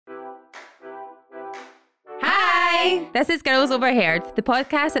Hi! This is Girls Overheard, the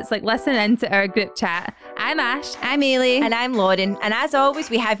podcast that's like listening to our group chat. I'm Ash. I'm Ailey. And I'm Lauren. And as always,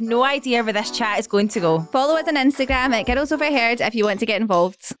 we have no idea where this chat is going to go. Follow us on Instagram at Girls Overheard if you want to get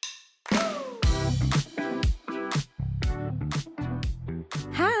involved. Hi.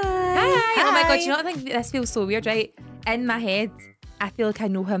 Oh my God, do you not think this feels so weird, right? In my head, I feel like I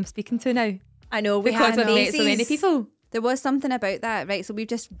know who I'm speaking to now. I know, we Because have we've met so many people. There was something about that, right? So we've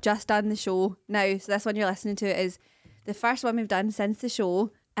just done the show now. So this one you're listening to is the first one we've done since the show.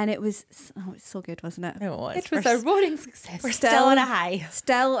 And it was, it's so good, wasn't it? It was. It was a roaring success. We're still on a high.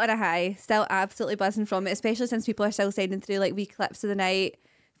 Still on a high. Still absolutely buzzing from it, especially since people are still sending through like wee clips of the night,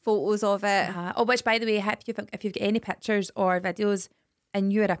 photos of it. Oh, which by the way, if you've got any pictures or videos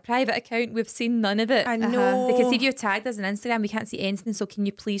and you're a private account, we've seen none of it. I know. Because if you're tagged us on Instagram, we can't see anything. So can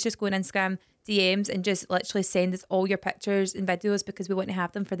you please just go on Instagram DMs and just literally send us all your pictures and videos because we want to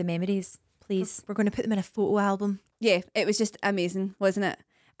have them for the memories, please. We're going to put them in a photo album. Yeah, it was just amazing, wasn't it?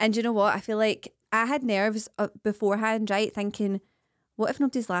 And you know what? I feel like I had nerves beforehand, right? Thinking, what if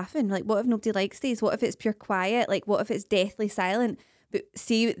nobody's laughing? Like, what if nobody likes these? What if it's pure quiet? Like, what if it's deathly silent? But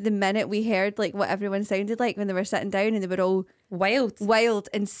see, the minute we heard like what everyone sounded like when they were sitting down and they were all wild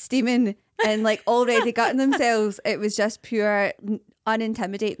and steaming and like already gutting themselves, it was just pure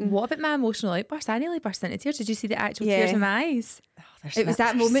unintimidating. What about my emotional outburst? I nearly burst into tears. Did you see the actual tears in my eyes? It was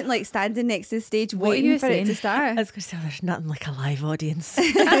that moment like standing next to the stage waiting for it to start. I was going to say, there's nothing like a live audience. Lauren,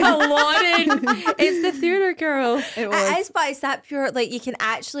 it's the theatre girl. It was. It is, but it's that pure, like you can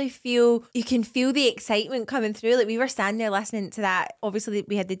actually feel the excitement coming through. Like we were standing there listening to that. Obviously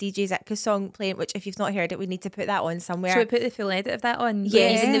we had the DJ Zitka song playing, which if you've not heard it, we need to put that on somewhere. Should we put the full edit of that on?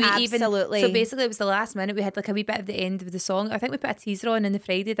 Yeah, absolutely. So basically it was the last minute. We had like a wee bit of the end of the song. I think we put a teaser on the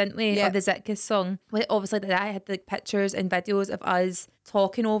Friday, didn't we? Yep. Of the Zitka song. Obviously that had like pictures and videos of us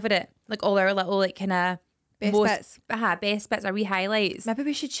talking over it. Like all our little like kind of best bits, our wee highlights. Maybe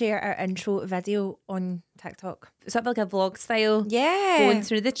we should share our intro video on TikTok. Sort of like a vlog style. Yeah. Going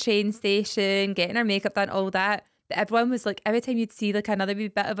through the train station, getting our makeup done, all that. But everyone was like, every time you'd see like another wee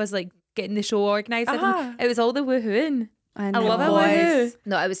bit of us like getting the show organised, it was all the woohooing. I love a woohoo.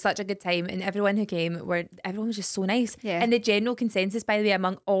 No, it was such a good time, and everyone who came everyone was just so nice. Yeah. And the general consensus, by the way,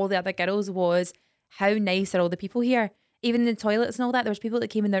 among all the other girls was how nice are all the people here. Even in the toilets and all that, there was people that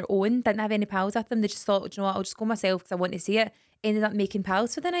came in their own, didn't have any pals with them. They just thought, you know what, I'll just go myself because I want to see it. Ended up making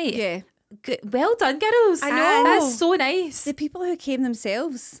pals for the night. Yeah. Good. Well done, girls. I know. That's so nice. The people who came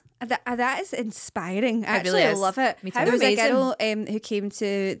themselves, that is inspiring. I really actually is. love it. Me too. There was Amazing. a girl who came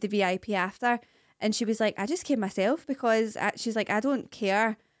to the VIP after, and she was like, I just came myself because she's like, I don't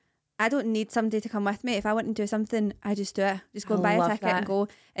care. I don't need somebody to come with me. If I want to do something, I just do it. Just go and buy a ticket and go.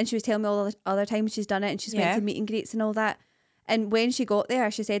 And she was telling me all the other times she's done it, and she's went to meet and greets and all that. And when she got there,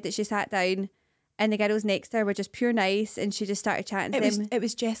 she said that she sat down and the girls next to her were just pure nice, and she just started chatting to them. It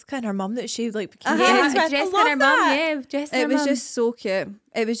was Jessica and her mum that she like Yeah, Jessica and her mum. Yeah, Jessica and It her was mum. just so cute.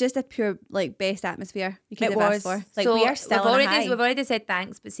 It was just a pure like best atmosphere you could have asked for. Like so we are still we've on a high. already said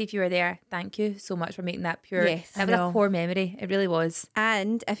thanks, but see if you were there, thank you so much for making that pure. Yes, that was a core memory. It really was.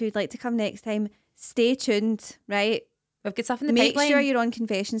 And if you'd like to come next time, stay tuned, right? We've got stuff in the Make pipeline. sure you're on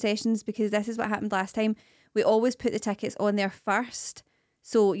confession sessions, because this is what happened last time. We always put the tickets on there first.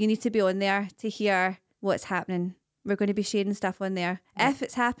 So you need to be on there to hear what's happening. We're going to be sharing stuff on there. Yeah. If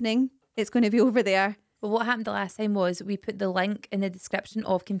it's happening, it's going to be over there. But what happened the last time was we put the link in the description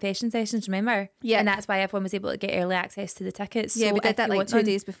of confession sessions, remember? Yeah. And that's why everyone was able to get early access to the tickets. Yeah, so we did that like 2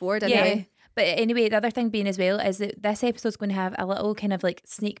 days before, didn't we? But anyway, the other thing being as well is that this episode's going to have a little kind of like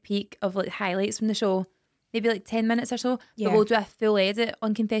sneak peek of like highlights from the show. Maybe like 10 minutes or so. Yeah. But we'll do a full edit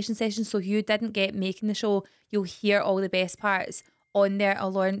on confession sessions. So if you didn't get making the show, you'll hear all the best parts on there. Oh,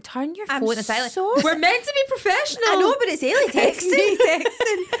 Lauren, turn your phone and silent. We're meant to be professional. I know, but it's Ailey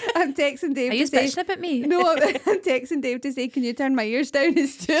texting. I'm texting Dave. Are you to say, bitching about me? No, I'm texting Dave to say, can you turn my ears down?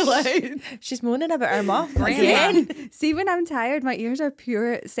 It's too loud. She's moaning about her muff Really? again. See, when I'm tired, my ears are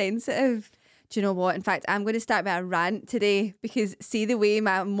pure sensitive. Do you know what? In fact, I'm going to start with a rant today, because see the way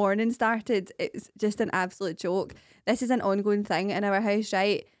my morning started, it's just an absolute joke. This is an ongoing thing in our house,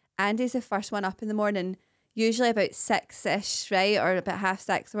 right? Andy's the first one up in the morning, usually about 6ish, right? Or about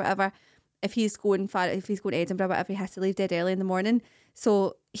 6:30 or whatever. If he's going to Edinburgh, whatever, he has to leave dead early in the morning.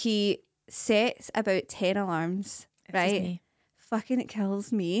 So he sets about 10 alarms, right? Fucking it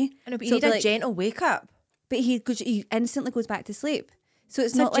kills me. I know, but So you need a like, gentle wake up. But he instantly goes back to sleep. So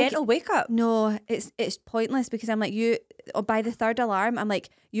it's It's not a gentle wake up. No, it's pointless, because I'm like, by the third alarm, I'm like,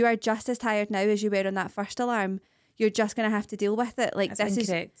 you are just as tired now as you were on that first alarm. You're just going to have to deal with it. Like, That's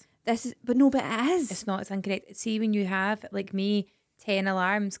incorrect. This is, but no, but it is. It's not, it's incorrect. See, when you have, like me, 10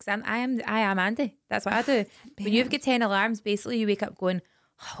 alarms, because I am Andy. That's what I do. When you've got 10 alarms, basically you wake up going,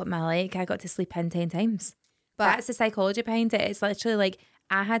 oh, what am I like? I got to sleep in 10 times. But that's the psychology behind it. It's literally like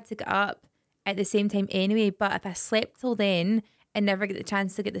I had to get up at the same time anyway, but if I slept till then and never get the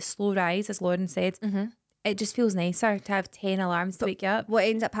chance to get the slow rise, as Lauren said, it just feels nicer to have 10 alarms to wake you up. What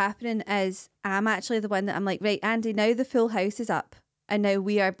ends up happening is I'm actually the one that I'm like, right, Andy, now the full house is up. And now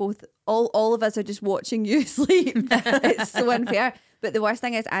we are both, all of us are just watching you sleep. It's so unfair. But the worst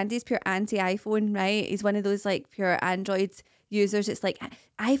thing is Andy's pure anti-iPhone, right? He's one of those like pure Android users. It's like,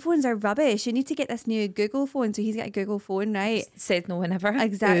 iPhones are rubbish. You need to get this new Google phone. So he's got a Google phone, right? Said no one ever.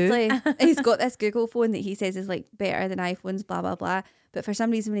 Exactly. He's got this Google phone that he says is like better than iPhones, blah, blah, blah. But for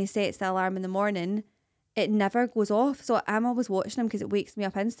some reason, when he sets the alarm in the morning, it never goes off. So I'm always watching him because it wakes me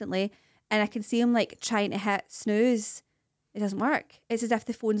up instantly. And I can see him like trying to hit snooze. It doesn't work. It's as if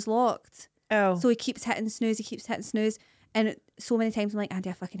the phone's locked. Oh. So he keeps hitting snooze. And so many times I'm like, Andy,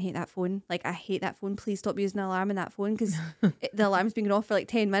 I fucking hate that phone. Like, I hate that phone. Please stop using the alarm in that phone, because the alarm's been going off for like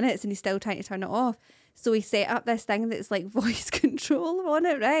 10 minutes and he's still trying to turn it off. So he set up this thing that's like voice control on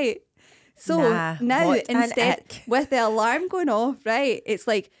it, right? So now instead, with the alarm going off, right, it's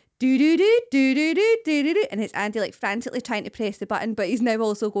like, do-do-do, and it's Andy like frantically trying to press the button, but he's now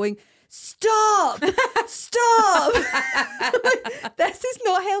also going, stop. Like, this is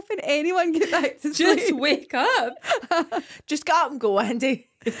not helping anyone get back to sleep. Just wake up. Just get up and go, Andy.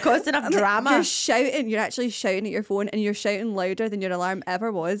 You've caused enough drama. You're actually shouting at your phone, and you're shouting louder than your alarm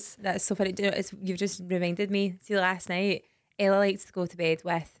ever was. That's so funny. Do you know, you've just reminded me. See, last night Ella likes to go to bed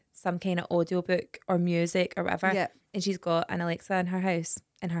with some kind of audiobook or music or whatever. Yeah. And she's got an Alexa in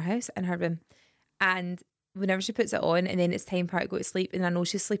her room. And whenever she puts it on and then it's time for her to go to sleep and I know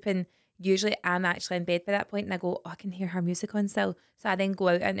she's sleeping, usually I'm actually in bed by that point and I go, oh, I can hear her music on still. So I then go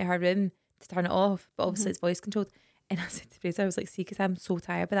out into her room to turn it off. But obviously it's voice controlled. And I said to Fraser, I was like, see, because I'm so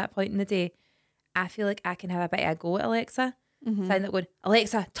tired by that point in the day, I feel like I can have a bit of a go at Alexa. So I end up going,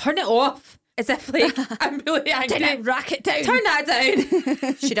 Alexa, turn it off. As if like I'm really angry. Rack it down. Turn that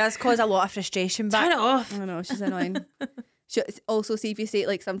down. She does cause a lot of frustration, but turn it off. I know, she's annoying. She'll also see if you say,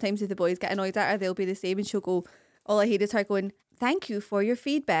 like, sometimes if the boys get annoyed at her, they'll be the same, and she'll go, all I hear is her going, thank you for your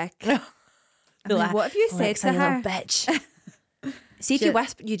feedback. Like, what have you said to her? Bitch. See if you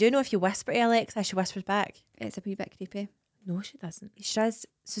whisper, you do know if you whisper to Alexa, she whispers back. It's a wee bit creepy. No, she doesn't. She does.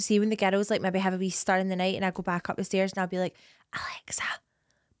 So see when the girls like maybe have a wee stir in the night and I go back up the stairs and I'll be like, Alexa,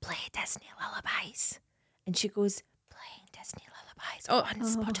 play Disney lullabies. And she goes, playing Disney lullabies on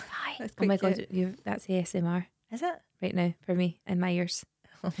Spotify. Oh my God, that's ASMR. Is it? Right now for me in my ears.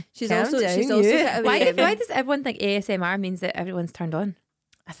 She's also why does everyone think ASMR means that everyone's turned on?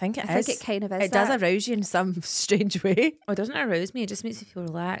 I think it is. I think it kind of is. It does arouse you in some strange way. Oh, it doesn't arouse me. It just makes me feel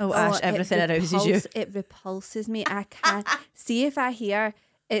relaxed. Oh, Ash, everything arouses you. It repulses me. I can't see if I hear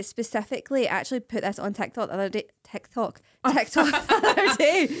it specifically. Actually, put this on TikTok the other day. TikTok the other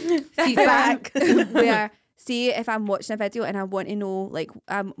day. Feedback. Where see if I'm watching a video and I want to know, like,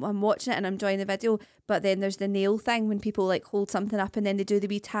 I'm watching it and I'm enjoying the video, but then there's the nail thing when people like hold something up and then they do the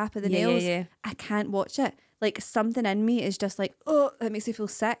wee tap of the nails. Yeah. I can't watch it. Like, something in me is just like, oh, that makes me feel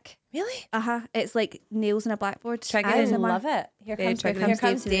sick. Really? It's like nails on a blackboard. I love it. Here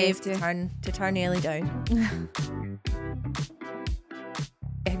comes Dave to turn Ellie down.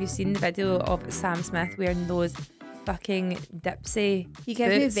 Have you seen the video of Sam Smith wearing those fucking Dipsy He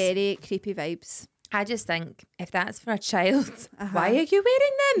gives me boots? very creepy vibes. I just think if that's for a child, why are you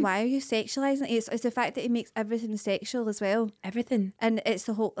wearing them? Why are you sexualising it? It's the fact that he makes everything sexual as well. Everything. And it's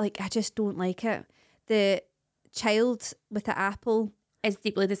the whole, like, I just don't like it. The child with the apple. It's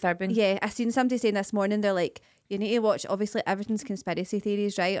deeply disturbing. Yeah, I seen somebody saying this morning, they're like, you need to watch, obviously everything's conspiracy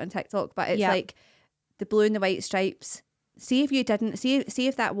theories, right, on TikTok, but it's like the blue and the white stripes. See if you didn't, see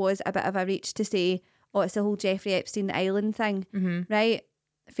if that was a bit of a reach to say, oh, it's the whole Jeffrey Epstein Island thing, right?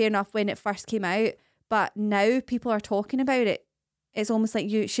 Fair enough when it first came out, but now people are talking about it. It's almost like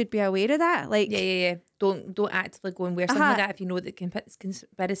you should be aware of that. Like, yeah. Don't actively go and wear something like that if you know that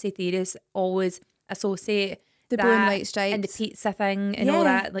conspiracy theorists always associate the blue and white stripes and the pizza thing and all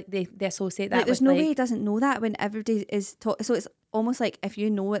that. Like they associate that. Like, there's no way he doesn't know that when everybody is talking. So it's almost like if you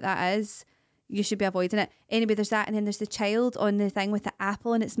know what that is, you should be avoiding it. Anyway, there's that, and then there's the child on the thing with the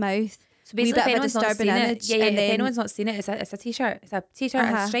apple in its mouth. So basically, if anyone's not seen image. If anyone's not seen it, it's a t-shirt. It's a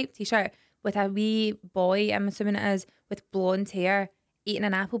t-shirt, a striped t-shirt with a wee boy, I'm assuming it is, with blonde hair eating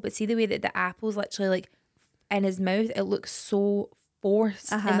an apple. But see the way that the apple's literally like in his mouth, it looks so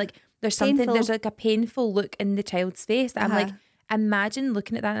forced and like there's something painful. There's like a painful look in the child's face that I'm like, imagine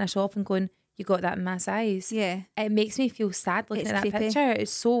looking at that in a shop and going, you got that in my size. Yeah, it makes me feel sad looking at that picture.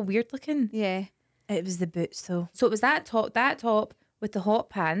 It's so weird looking. Yeah, it was the boots though. So it was that top with the hot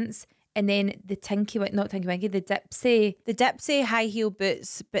pants, and then the not Tinky Winky, the Dipsy high heel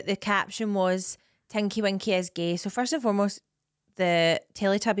boots, but the caption was Tinky Winky is gay. So first and foremost, the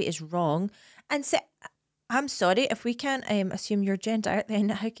Teletubby is wrong, and I'm sorry, if we can't assume your gender, then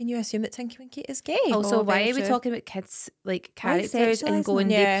how can you assume that Tinky Winky is gay? Also, why are we talking about kids like characters and going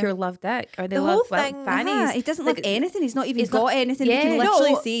they pure love dick or they the love fannies? He doesn't love anything. He's not even got anything. You can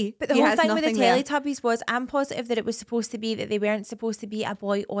literally see. But the whole thing with the Teletubbies was, I'm positive that it was supposed to be that they weren't supposed to be a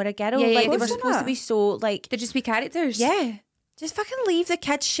boy or a girl. Like they were supposed to be so like they're just be characters. Yeah. Just fucking leave the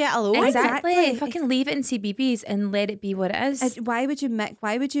kids shit alone. Exactly. Fucking leave it in CBeebies and let it be what it is. Why would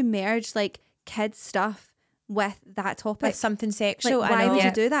you merge like kids stuff with that topic, with something sexual? Like, why would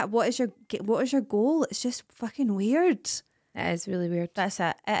you do that? What is your goal? It's just fucking weird. It is really weird. That's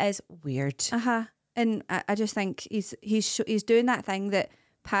it. It is weird. And I just think he's doing that thing that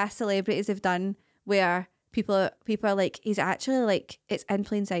past celebrities have done, where people are like, he's actually like, it's in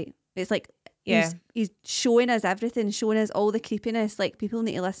plain sight. It's like he's showing us everything, showing us all the creepiness. Like, people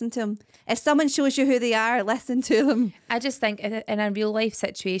need to listen to him. If someone shows you who they are, listen to them. I just think in a real life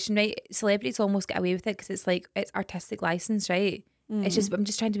situation, right, celebrities almost get away with it because it's like, it's artistic license, right? It's just, I'm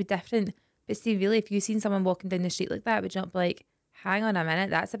just trying to be different. But see, really, if you've seen someone walking down the street like that, would you not be like, hang on a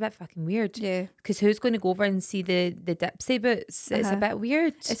minute, that's a bit fucking weird? Yeah. Because who's going to go over and see the Dipsy boots? It's a bit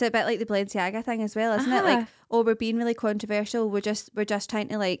weird. It's a bit like the Balenciaga thing as well, isn't it? Like, oh, we're being really controversial. We're just trying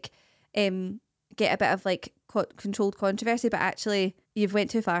to like get a bit of like controlled controversy, but actually you've went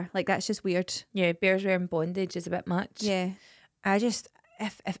too far. Like, that's just weird. Yeah, bears wearing bondage is a bit much. Yeah. I just,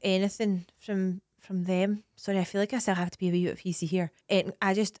 if anything from them, sorry, I feel like I still have to be a wee bit PC here.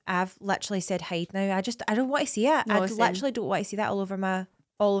 I've literally said hide now. I don't want to see it. No, I literally don't want to see that all over my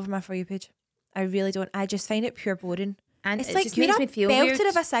For You page. I really don't. I just find it pure boring. And it's it like, just you're makes a me feel belter weird.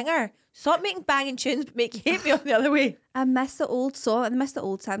 of a singer. Stop making banging tunes, but make you hate me on the other way. I miss the old song. I miss the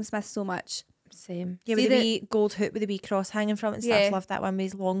old Sam Smith so much. Same. Yeah, with the wee gold hoop with the wee cross hanging from it and stuff. Love that one with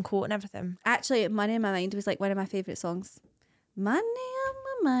his long coat and everything. Actually, Money on My Mind was like one of my favourite songs. Money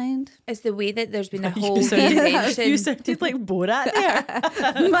on My Mind. It's the way that there's been a whole reinvention. You sounded like Borat there.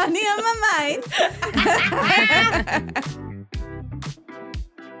 Money on My Mind.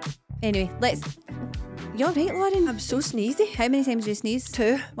 Anyway, you all right, Lauren? I'm so sneezy. How many times did you sneeze?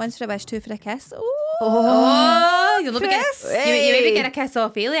 2. Once for a wish, 2 for a kiss. You'll never get. You maybe get a kiss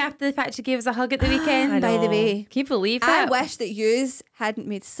off Ailey after the fact she gave us a hug at the weekend. By the way, can you believe I that? wish that yous hadn't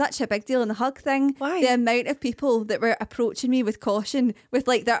made such a big deal on the hug thing. Why? The amount of people that were approaching me with caution, with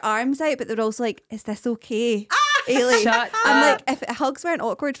like their arms out, but they're also like, "Is this okay?" Ailey. Shut I'm up. like, if hugs weren't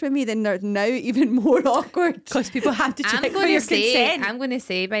awkward for me, then they're now even more awkward because people have to check for your consent. I'm going to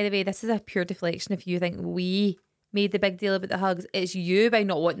say, by the way, this is a pure deflection. If you think we made the big deal about the hugs, it's you by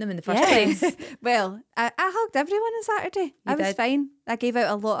not wanting them in the first place. Well, I hugged everyone on Saturday. I was fine. I gave out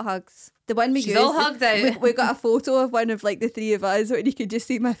a lot of hugs. The one we She's all hugged out. We got a photo of one of like the three of us, and you could just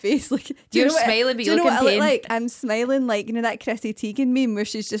see my face. Like, you're smiling, but you look in pain. I look like? I'm smiling, like, you know that Chrissy Teigen meme where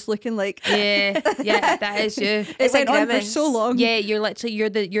she's just looking like. Yeah, that is you. It went on for so long. Yeah, you're literally you're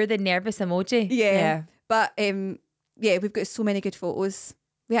the nervous emoji. Yeah. But yeah, we've got so many good photos.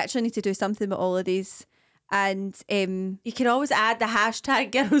 We actually need to do something with all of these. And you can always add the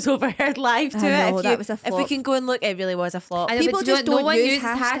hashtag Girls Overheard Live to it. That was a flop. If we can go and look, it really was a flop. I know, people just no one use uses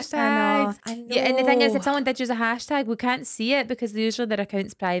hashtags. I know. Yeah, and the thing is, if someone did use a hashtag, we can't see it because usually their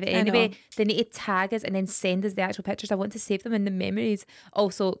account's private anyway. They need to tag us and then send us the actual pictures. I want to save them in the memories.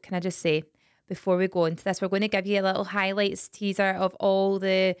 Also, can I just say, before we go into this, we're going to give you a little highlights teaser of all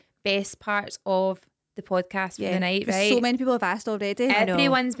the best parts of the podcast for the night, right? So many people have asked already.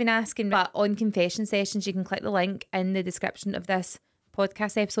 Everyone's been asking, but on Confession Sessions, you can click the link in the description of this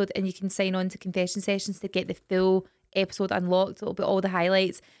podcast episode and you can sign on to Confession Sessions to get the full episode unlocked. It'll be all the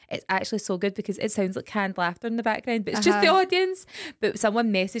highlights. It's actually so good because it sounds like canned laughter in the background, but it's just the audience. But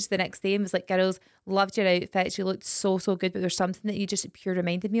someone messaged the next day and was like, "Girls, loved your outfits. You looked so good, but there's something that you just pure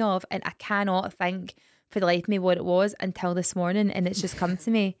reminded me of, and I cannot think for the life of me what it was until this morning, and it's just come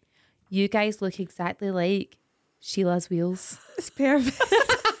to me. You guys look exactly like Sheila's wheels." It's perfect.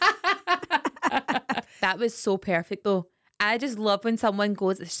 That was so perfect though. I just love when someone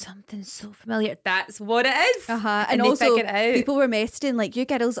goes, "There's something so familiar." That's what it is. And also, people were messaging like, "You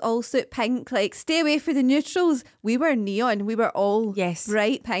girls all suit pink. Like, stay away from the neutrals." We were neon. We were all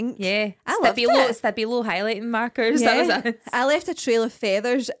bright pink. Yeah, I loved it. Stabilo highlighting markers. Yeah. That was us. I left a trail of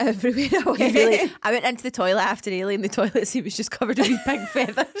feathers everywhere I went. I went into the toilet after Ailey and the toilet seat was just covered in wee pink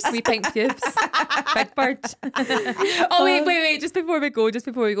feathers. Wee pink pubes. Big bird. Oh, wait. Just before we go,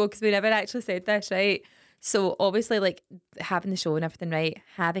 because we never actually said this, right? So obviously, like, having the show and everything, right?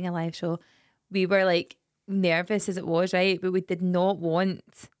 Having a live show, we nervous as it was, right? But we did not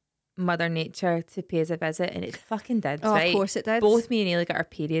want Mother Nature to pay us a visit, and it fucking did, right? Of course it did. Both me and Ailey got our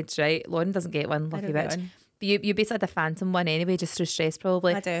periods, right? Lauren doesn't get one, lucky bitch. But you basically had the phantom one anyway, just through stress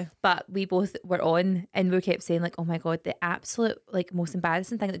probably. I do. But we both were on, and we kept saying like, oh my God, the absolute like most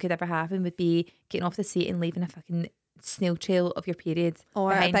embarrassing thing that could ever happen would be getting off the seat and leaving a fucking snail trail of your period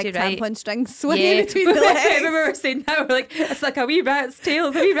or a big you, right? tampon string swinging between the legs. We were saying that, we're like, it's like a wee rat's tail,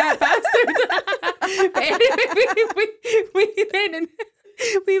 it's a wee rat bastard. But anyway,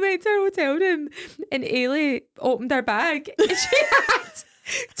 we went to our hotel room, and Ailey opened her bag, and she had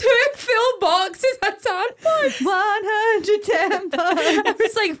 2 full boxes of tampons. 100 tampons. I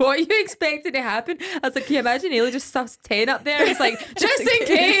was like, what are you expecting to happen? I was like, can you imagine Ailey just stuffs 10 up there? It's like, just in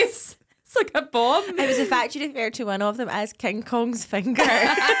case. It's like a bomb. It was the fact you referred to one of them as King Kong's finger.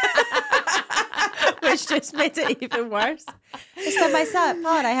 Which just made it even worse. Just on my sat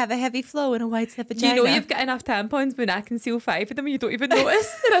pod, I have a heavy flow and a wide slip vagina. You know you've got enough tampons when I can seal 5 of them and you don't even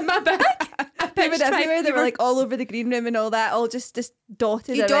notice they're in my bag. They were everywhere. They were like all over the green room and all that, all just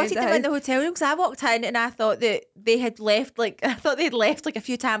dotted. You dotted them house. in the hotel room because I walked in and I thought that they had left like a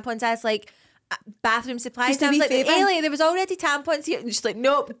few tampons as like bathroom supplies. And I was like, Ailey, there was already tampons here, and she's like,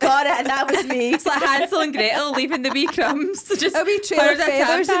 nope, got it, and that was me. It's like Hansel and Gretel leaving the wee crumbs. Just a wee trail of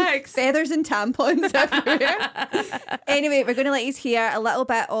feathers and tampons everywhere. Anyway, we're going to let you hear a little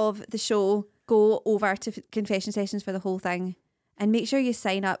bit of the show. Go over to confession sessions for the whole thing. And make sure you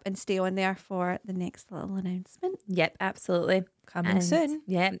sign up and stay on there for the next little announcement. Yep, absolutely. Coming soon.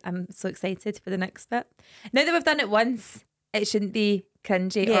 Yeah, I'm so excited for the next bit. Now that we've done it once, it shouldn't be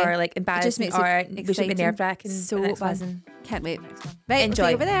cringy or like embarrassing or we shouldn't be nerve-wracking. So buzzing. Can't wait. Right,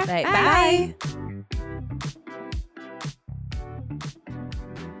 enjoy. We'll see you over there. Right, bye.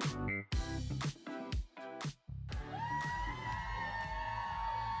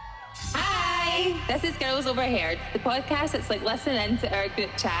 This is Girls Overheard, the podcast that's like listening to our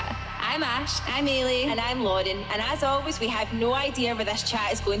group chat. I'm Ash. I'm Ailey. And I'm Lauren. And as always, we have no idea where this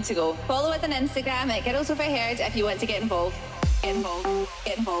chat is going to go. Follow us on Instagram at Girls Overheard if you want to get involved. Get involved.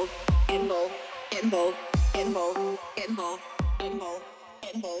 Get involved. Get involved. Get involved. Get involved. Get involved.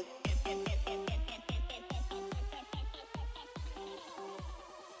 Get involved. Get involved.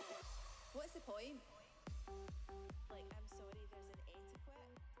 What's the point? Like, I'm sorry, there's an etiquette.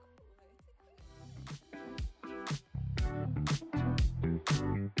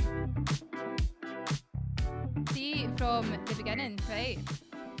 See, from the beginning, right?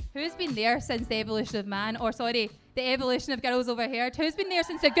 Who's been there since the evolution of man? Or sorry, the evolution of Girls Overheard? Who's been there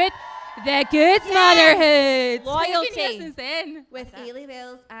since the good motherhood? Loyalty. Who's been here since then? With Ailey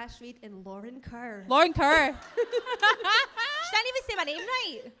Wells, Ash Reid and Lauren Kerr. Lauren Kerr. She didn't even say my name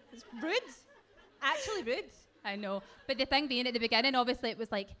right. It's rude. Actually rude. I know. But the thing being, at the beginning, obviously, it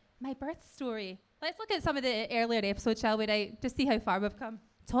was like, my birth story. Let's look at some of the earlier episodes, shall we, right? Just see how far we've come.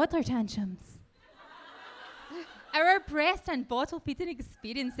 Toddler tantrums. Our breast and bottle feeding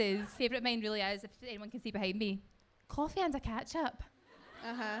experiences. Favourite of mine really is, if anyone can see behind me, coffee and a ketchup.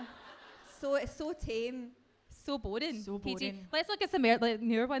 So it's so tame. So boring. So boring. PG. Let's look at some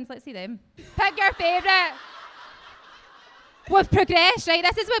newer ones. Let's see them. Pick your favourite. With progress, right?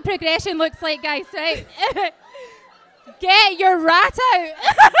 This is what progression looks like, guys, right? Get your rat out.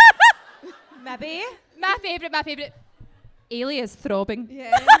 Maybe. My favourite. Ailey is throbbing.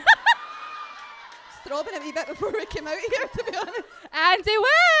 Yeah. Throbbing a wee bit before we came out here, to be honest. Andy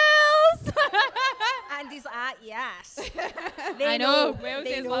Wells. Andy's like, yes. I know. Wells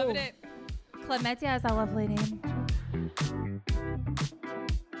is loving it. Chlamydia is a lovely name.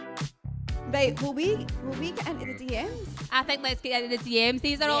 Right, will we get into the DMs? I think let's get into the DMs.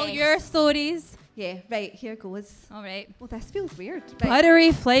 These are all your stories. Yeah, right, here goes. All right. Well, this feels weird. Right.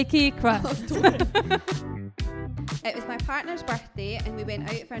 Buttery, flaky crust. It was my partner's birthday and we went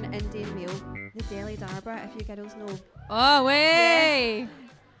out for an Indian meal. The Delhi Darbar, if you girls know. Oh, way. Yeah.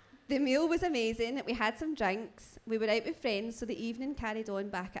 The meal was amazing. We had some drinks. We were out with friends, so the evening carried on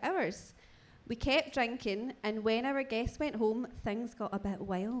back at ours. We kept drinking, and when our guests went home, things got a bit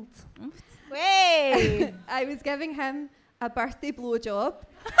wild. Way. I was giving him a birthday blowjob.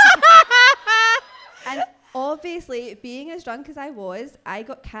 And obviously, being as drunk as I was, I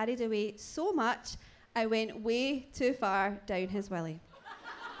got carried away so much, I went way too far down his willy.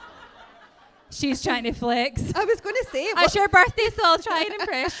 She's trying to flex. I was going to say... It's your birthday, so I'll try an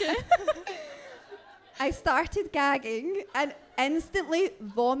impression. I started gagging and instantly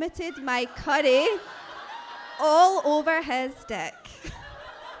vomited my curry all over his dick.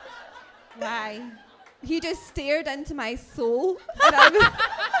 Why? He just stared into my soul.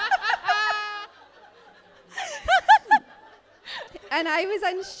 And I was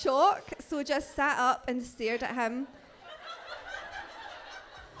in shock. So just sat up and stared at him.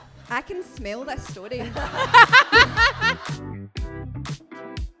 I can smell this story.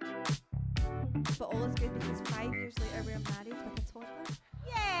 But all is good because 5 years later we're married with a toddler.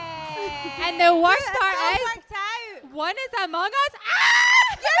 Yay! And the worst part all is, worked out. one is among us.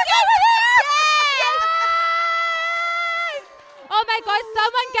 Ah! You're getting it! Yes! Oh my God,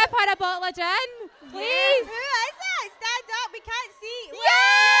 someone give her a bottle of gin, please. Who is it? Stand up, we can't see.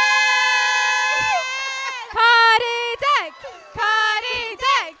 Cardi Dick! Cardi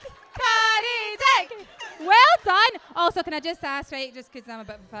Dick! Cardi Dick! Well done. Also, can I just ask, right, just because I'm a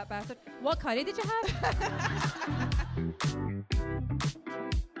bit of a fat bastard, what curry did you have?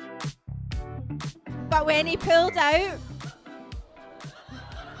 But when he pulled out,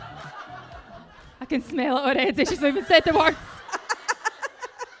 I can smell it already. She's not even said the words.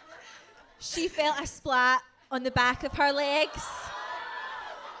 she felt a splat on the back of her legs.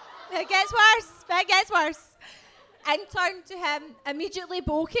 It gets worse. It gets worse. And turned to him, immediately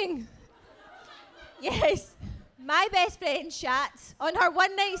boking. Yes, my best friend shat on her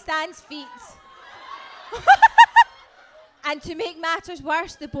one-night stand's feet. And to make matters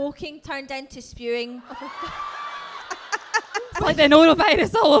worse, the boking turned into spewing. It's like the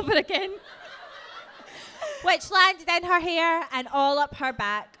norovirus all over again. Which landed in her hair and all up her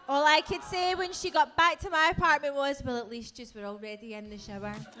back. All I could say when she got back to my apartment was, well, at least you were already in the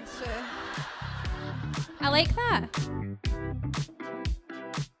shower. I like that.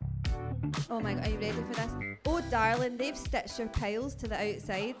 Oh my God, are you ready for this? Oh darling, they've stitched your piles to the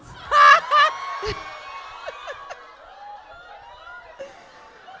outside.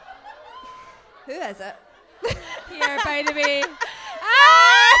 Who is it? Here, by the way.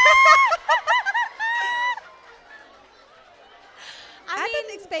 I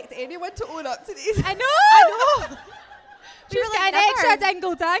didn't expect anyone to own up to these. I know. We were She's like, got an extra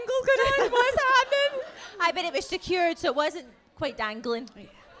dingle dangle going on. What's happening? I bet it was secured, so it wasn't quite dangling.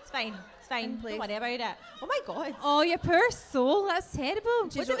 It's fine. It's fine. Place. Don't worry about it. Oh my God. Oh, you poor soul. That's terrible.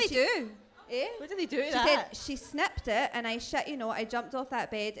 What did they do? Eh? What did they do to She that? said she snipped it, and I shit you not, I jumped off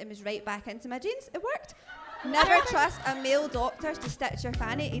that bed and was right back into my jeans. It worked. Never trust a male doctor to stitch your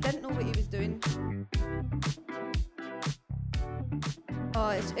fanny. He didn't know what he was doing. Oh,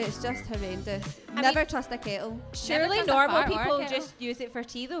 it's just horrendous. Never trust a kettle. Surely trust a normal fart or a people kettle. just use it for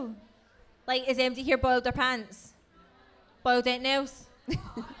tea though. Like, is MD here boiled their pants? Boiled out nails?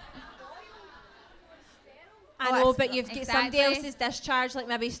 I know, but you've got somebody Exactly. else's discharge, like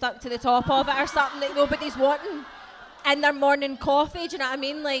maybe stuck to the top of it or something that nobody's wanting. In their morning coffee, do you know what I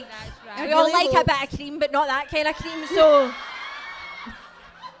mean? Like, That's we right. all really like a hope- bit of cream, but not that kind of cream, so...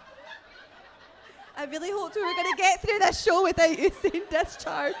 I really hoped we were going to get through this show without you saying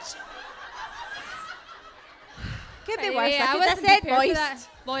discharge. Could be Anyway, worse. I wasn't said prepared for moist. that.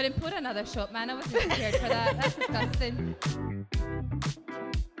 Lauren, pour another shot, man. I wasn't prepared for that. That's disgusting.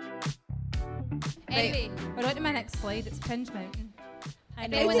 Anyway, we're on to my next slide. It's Cringe Mountain. I How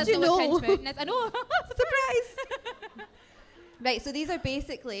know. did you know? Cringe Mountain is. I know. Surprise! Right, so these are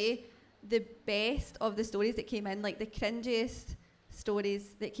basically the best of the stories that came in, like the cringiest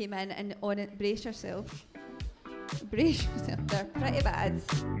stories that came in, and on it, brace yourself. Brace yourself, they're pretty bad.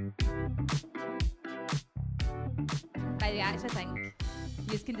 By the way, I actually think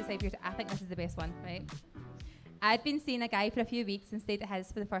you can decide I think this is the best one, right? I'd been seeing a guy for a few weeks and stayed at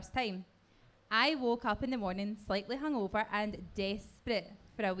his for the first time. I woke up in the morning slightly hungover and desperate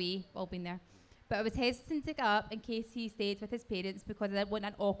for a wee while being there. But I was hesitant to get up in case he stayed with his parents because I didn't want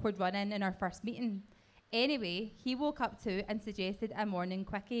an awkward run-in in our first meeting. Anyway, he woke up too and suggested a morning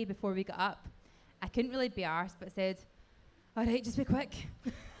quickie before we got up. I couldn't really be arsed, but said, all right, just be quick.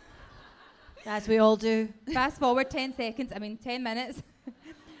 As we all do. Fast forward 10 minutes.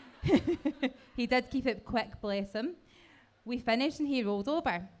 He did keep it quick, bless him. We finished and he rolled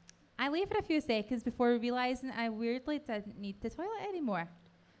over. I lay for a few seconds before realising I weirdly didn't need the toilet anymore.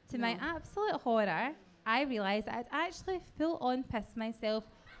 To my absolute horror, I realised I'd actually full on pissed myself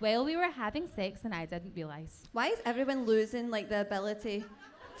while we were having sex and I didn't realise. Why is everyone losing like the ability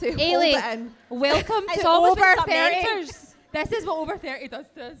to Ailey, hold it in? welcome It's to always over when something 30. enters. This is what over 30 does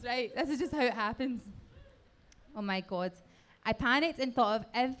to us, right? This is just how it happens. Oh my God. I panicked and thought of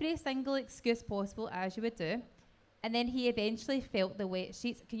every single excuse possible, as you would do. And then he eventually felt the wet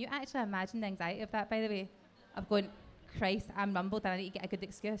sheets. Can you actually imagine the anxiety of that, by the way? Of going, Christ, I'm rumbled and I need to get a good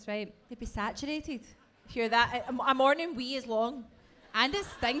excuse, right? They'd be saturated. If you're that, a morning wee is long. And it's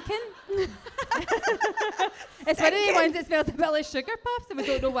stinking. It's one of the ones that smells a bit like sugar puffs and we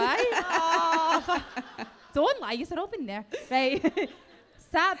don't know why. Don't lie, you've all been there. Right.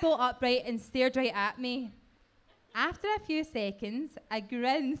 Sat bolt upright and stared right at me. After a few seconds, a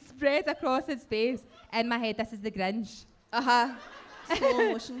grin spread across his face. In my head, this is the Grinch.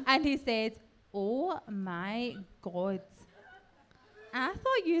 Slow motion. And he said, "Oh my God. I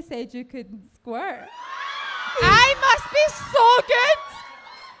thought you said you couldn't squirt." I must be so good.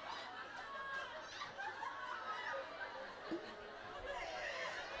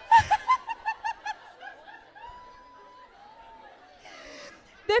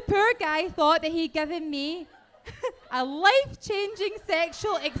 The poor guy thought that he'd given me a life-changing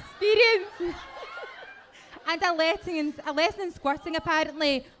sexual experience and a lesson in squirting,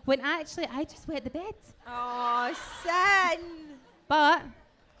 apparently, when actually I just wet the bed. Oh, son. But,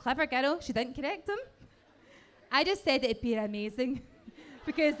 clever girl, she didn't correct him. I just said it'd be amazing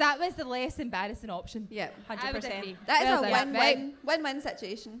because that was the less embarrassing option. Yeah, 100%. That is a win-win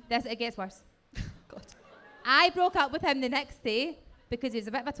situation. It gets worse. God. I broke up with him the next day because he was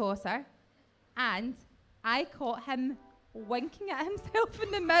a bit of a tosser, and I caught him winking at himself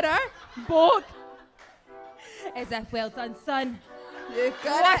in the mirror, Bog, as if, "Well done, son. You've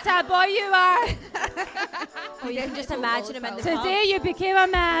got What a boy you are. Oh, you can just imagine him in the Today you became a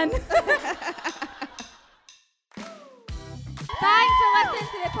man." Thanks for listening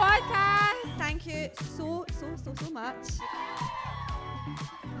to the podcast. Thank you so much.